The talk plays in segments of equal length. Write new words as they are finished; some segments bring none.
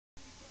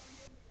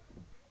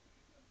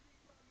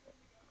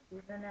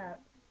We've been up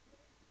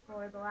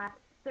for the last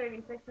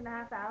 36 and a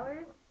half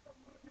hours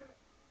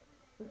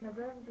because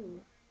of these.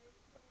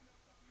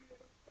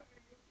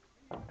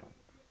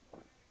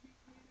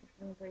 It's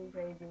been pretty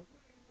crazy.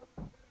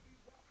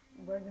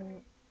 It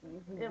wasn't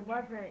easy. It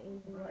wasn't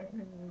easy. It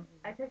wasn't easy.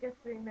 I took a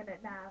 3-minute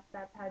nap.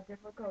 That's how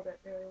difficult it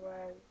really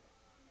was.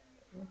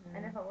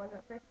 And if it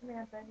wasn't for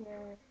Samantha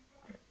here,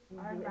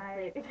 You'd be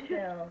asleep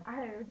still.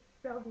 I would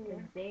still be As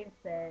here. Dave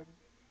said,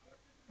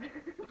 if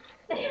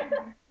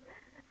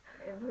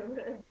we would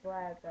have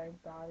slept, our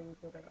bodies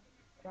would have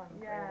gotten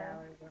 8 Yeah.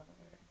 hours ago.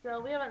 So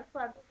we haven't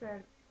slept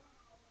since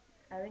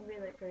I think we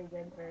look pretty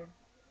good for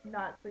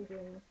not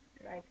sleeping.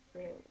 like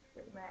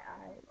seriously. My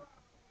eyes.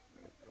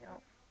 You know,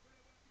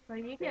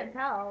 Like you can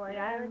tell. Like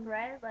I look I'm.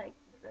 red like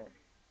this.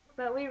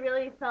 But we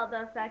really felt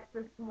the effects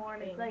this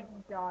morning. It's like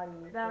dotty.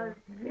 That was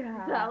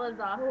yeah. that was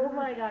awesome. Oh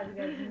my god, you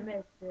guys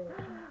missed it.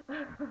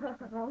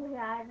 If only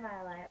I had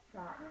my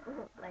laptop.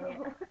 My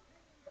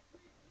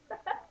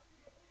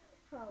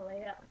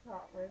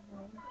laptop with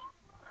me.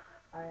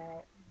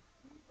 Alright.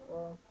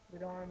 Well, we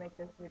don't want to make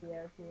this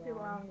video too Too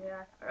long,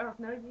 yeah. Or else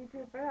no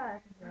YouTube for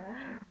us.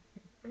 Yeah.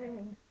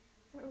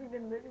 What have we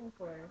been living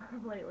for?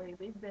 Lately,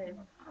 these days.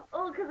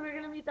 Oh, because we're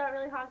gonna meet that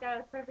really hot guy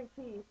with perfect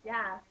teeth.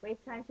 Yeah,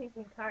 waste time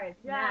chasing cards.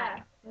 Yeah.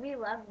 Matt, we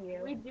love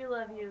you. We do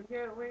love you.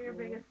 We're your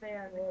biggest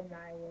fans. We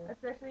admire you.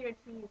 Especially your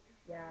teeth.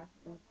 Yeah,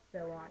 we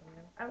so want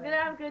you. I'm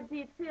gonna have good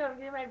teeth too. I'm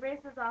getting my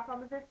braces off on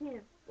the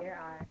 15th. You're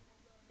our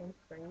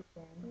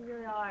inspiration. You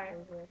really are.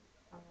 We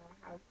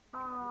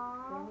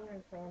Aww. didn't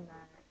even plan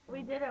that.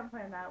 We didn't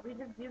plan that. We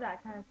just do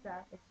that kind of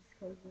stuff. It's just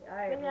crazy.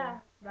 Alright. But yeah,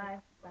 bye.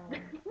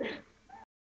 Bye.